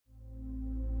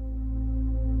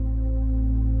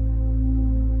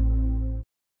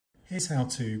Here's how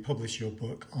to publish your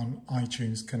book on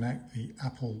iTunes Connect, the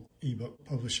Apple ebook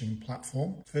publishing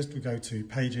platform. First we go to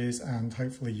Pages, and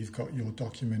hopefully you've got your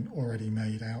document already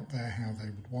made out there how they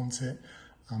would want it.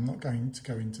 I'm not going to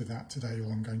go into that today.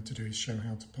 All I'm going to do is show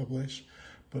how to publish.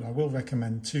 But I will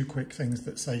recommend two quick things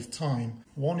that save time.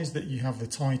 One is that you have the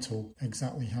title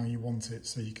exactly how you want it,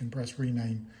 so you can press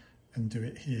rename and do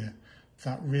it here.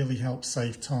 That really helps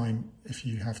save time if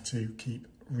you have to keep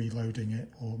reloading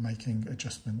it or making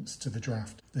adjustments to the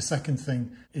draft. The second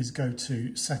thing is go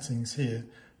to settings here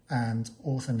and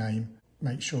author name.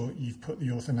 Make sure you've put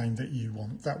the author name that you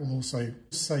want. That will also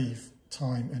save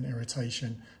time and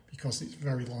irritation, because it's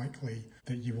very likely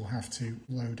that you will have to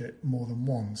load it more than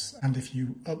once. And if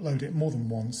you upload it more than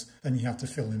once, then you have to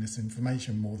fill in this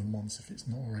information more than once if it's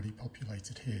not already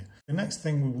populated here. The next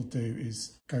thing we will do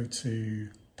is go to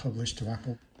Publish to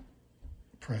Apple,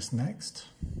 press Next,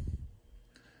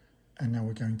 and now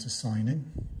we're going to sign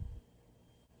in.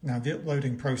 Now the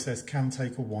uploading process can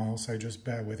take a while, so just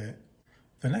bear with it.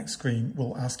 The next screen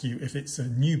will ask you if it's a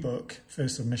new book for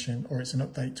submission or it's an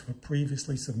update to a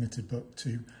previously submitted book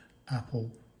to Apple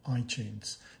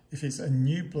iTunes. If it's a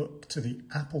new book to the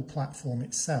Apple platform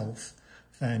itself,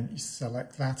 then you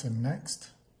select that and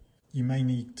Next. You may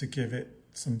need to give it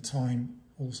some time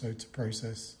also to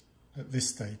process at this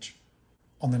stage.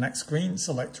 On the next screen,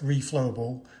 select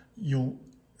Reflowable. You'll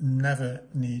never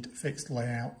need fixed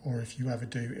layout, or if you ever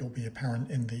do, it'll be apparent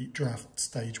in the draft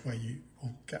stage where you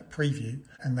will get preview,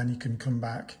 and then you can come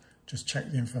back, just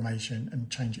check the information and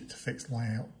change it to fixed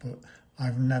layout. But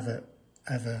I've never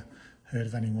ever heard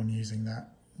of anyone using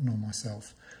that, nor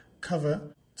myself.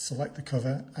 Cover, select the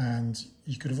cover, and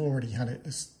you could have already had it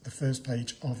as the first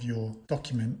page of your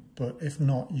document, but if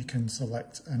not, you can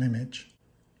select an image,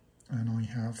 and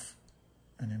I have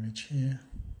an image here.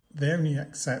 They only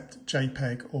accept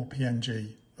JPEG or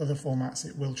PNG. Other formats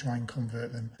it will try and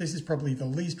convert them. This is probably the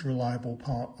least reliable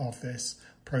part of this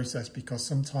process, because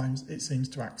sometimes it seems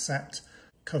to accept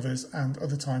covers and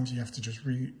other times you have to just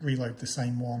reload the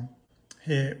same one.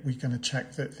 Here we're going to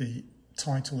check that the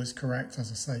title is correct.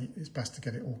 As I say, it's best to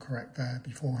get it all correct there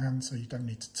beforehand so you don't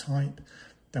need to type.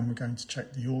 Then we're going to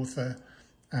check the author,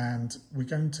 and we're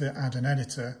going to add an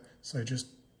editor, so just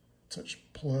touch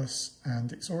plus,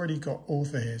 and it's already got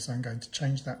author here, so I'm going to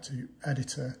change that to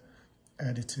editor,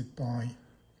 edited by,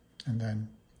 and then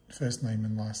first name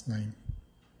and last name.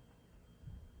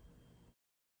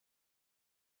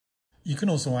 You can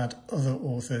also add other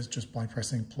authors just by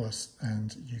pressing plus,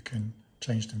 and you can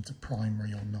change them to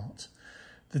primary or not.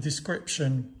 The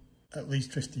description, at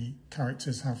least 50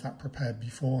 characters, have that prepared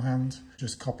beforehand.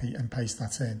 Just copy and paste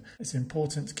that in. It's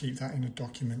important to keep that in a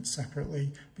document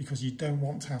separately, because you don't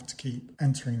want to have to keep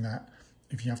entering that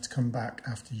if you have to come back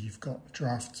after you've got the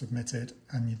draft submitted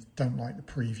and you don't like the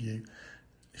preview.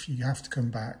 If you have to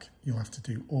come back, you'll have to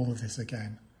do all of this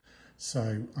again.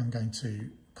 So I'm going to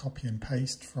copy and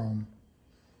paste from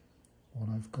what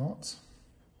I've got.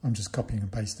 I'm just copying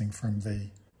and pasting from the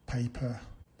paper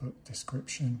book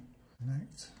description.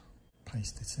 Connect.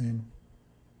 Paste it in.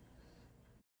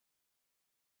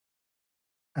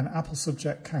 An Apple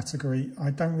subject category,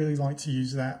 I don't really like to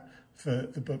use that for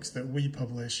the books that we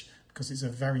publish because it's a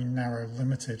very narrow,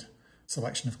 limited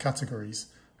selection of categories.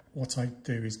 What I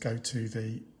do is go to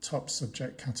the top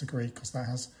subject category, because that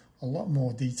has a lot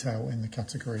more detail in the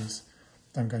categories.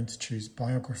 I'm going to choose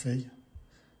biography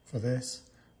for this,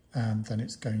 and then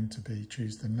it's going to be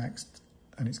choose the next,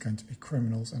 and it's going to be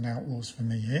criminals and outlaws for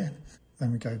me here.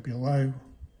 Then we go below,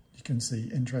 you can see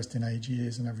interest in age,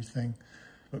 years and everything.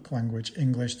 Book language,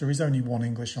 English. There is only one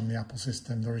English on the Apple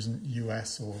system. There isn't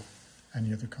US or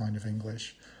any other kind of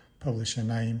English. Publisher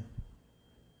name.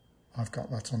 I've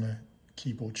got that on a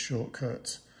keyboard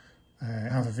shortcut. I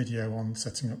have a video on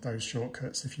setting up those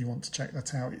shortcuts if you want to check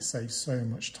that out. It saves so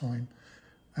much time.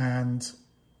 And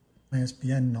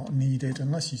ISBN not needed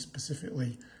unless you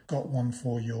specifically got one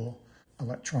for your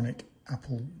electronic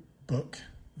Apple book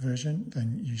version,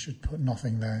 then you should put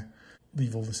nothing there.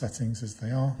 Leave all the settings as they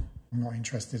are. I'm not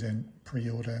interested in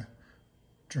pre-order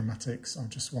dramatics. I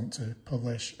just want to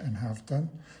publish and have done.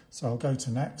 So I'll go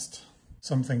to next.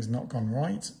 Something's not gone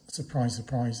right. Surprise,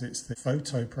 surprise, it's the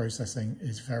photo processing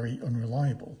is very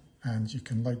unreliable, and you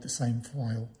can load the same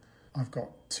file. I've got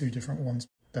two different ones.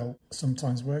 They'll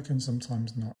sometimes work and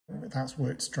sometimes not. That's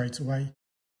worked straight away.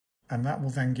 And that will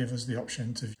then give us the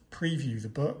option to preview the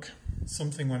book.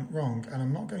 Something went wrong, and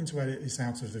I'm not going to edit this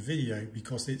out of the video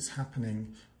because it's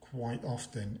happening quite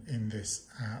often in this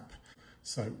app.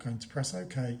 So I'm going to press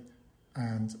OK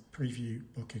and preview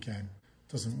book again.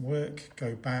 Doesn't work,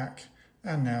 go back,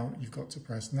 and now you've got to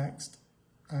press next,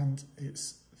 and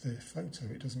it's the photo.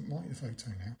 It doesn't like the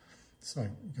photo now. So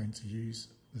we're going to use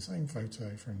the same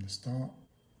photo from the start,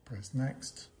 press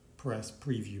next, press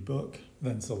preview book,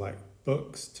 then select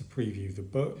books to preview the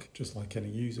book, just like any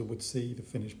user would see the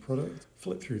finished product.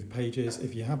 Flip through the pages.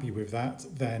 If you're happy with that,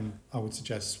 then I would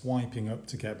suggest swiping up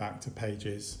to get back to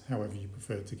pages, however you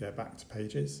prefer to get back to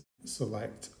pages.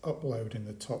 Select upload in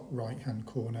the top right hand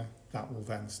corner. That will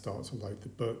then start to load the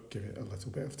book, give it a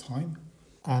little bit of time.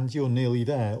 And you're nearly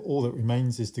there. All that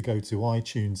remains is to go to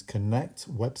iTunes Connect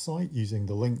website using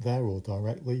the link there or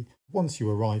directly. Once you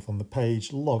arrive on the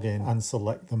page, log in and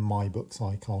select the My Books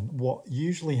icon. What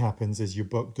usually happens is your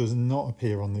book does not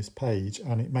appear on this page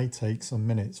and it may take some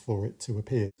minutes for it to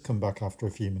appear. Come back after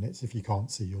a few minutes if you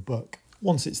can't see your book.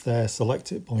 Once it's there,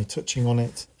 select it by touching on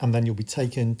it, and then you'll be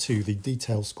taken to the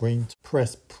detail screen.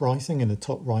 Press pricing in the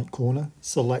top right corner.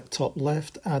 Select top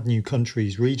left, add new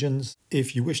countries, regions.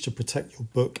 If you wish to protect your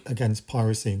book against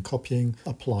piracy and copying,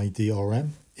 apply DRM.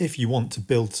 If you want to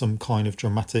build some kind of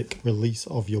dramatic release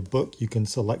of your book, you can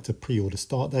select a pre-order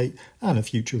start date and a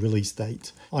future release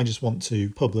date. I just want to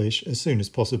publish as soon as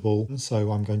possible, so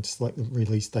I'm going to select the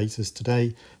release date as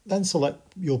today. Then select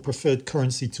your preferred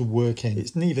currency to work in.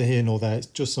 It's neither here nor there, it's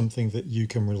just something that you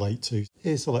can relate to.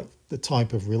 Here, select the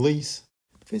type of release.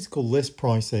 Physical list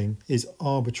pricing is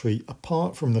arbitrary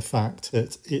apart from the fact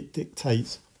that it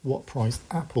dictates what price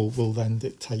Apple will then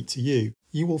dictate to you.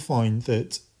 You will find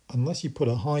that unless you put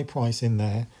a high price in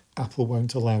there, Apple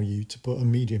won't allow you to put a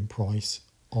medium price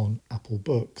on Apple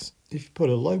Books. If you put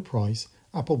a low price,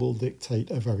 Apple will dictate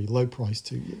a very low price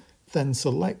to you. Then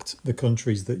select the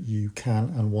countries that you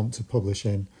can and want to publish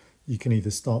in. You can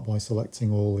either start by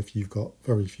selecting all if you've got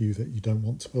very few that you don't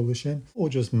want to publish in, or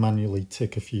just manually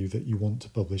tick a few that you want to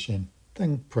publish in.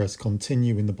 Then press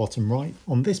continue in the bottom right.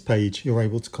 On this page, you're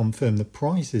able to confirm the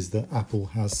prices that Apple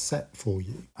has set for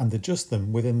you and adjust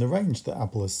them within the range that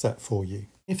Apple has set for you.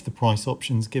 If the price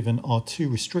options given are too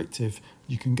restrictive,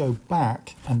 you can go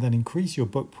back and then increase your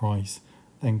book price,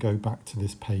 then go back to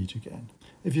this page again.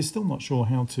 If you're still not sure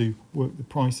how to work the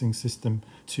pricing system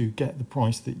to get the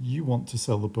price that you want to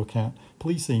sell the book at,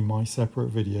 please see my separate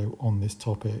video on this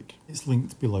topic. It's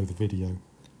linked below the video.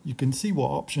 You can see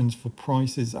what options for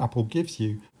prices Apple gives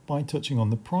you by touching on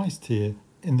the price tier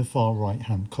in the far right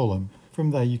hand column.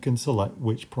 From there you can select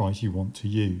which price you want to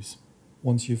use.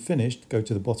 Once you've finished, go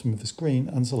to the bottom of the screen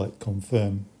and select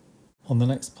confirm. On the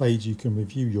next page you can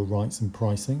review your rights and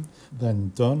pricing,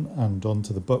 then done and on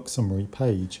to the book summary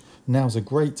page. Now's a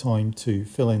great time to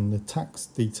fill in the tax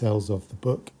details of the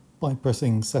book by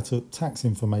pressing set up tax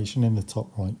information in the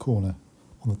top right corner.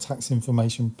 On the tax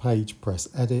information page, press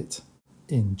edit.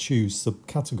 In choose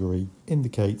subcategory,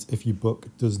 indicate if your book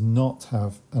does not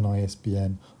have an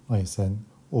ISBN, ISN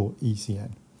or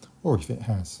ECN, or if it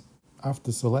has.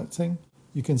 After selecting,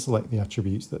 you can select the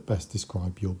attributes that best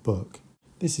describe your book.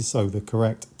 This is so the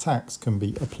correct tax can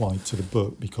be applied to the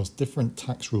book because different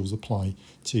tax rules apply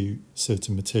to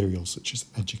certain materials such as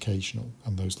educational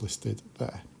and those listed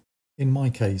there. In my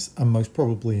case, and most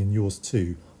probably in yours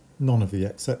too, none of the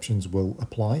exceptions will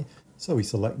apply, so we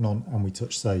select none and we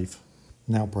touch save.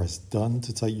 Now press done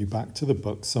to take you back to the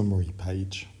book summary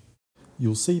page.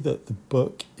 You'll see that the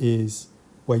book is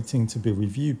waiting to be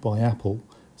reviewed by Apple.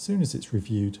 As soon as it's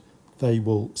reviewed, they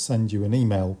will send you an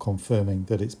email confirming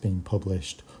that it's been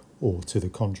published or to the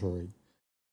contrary.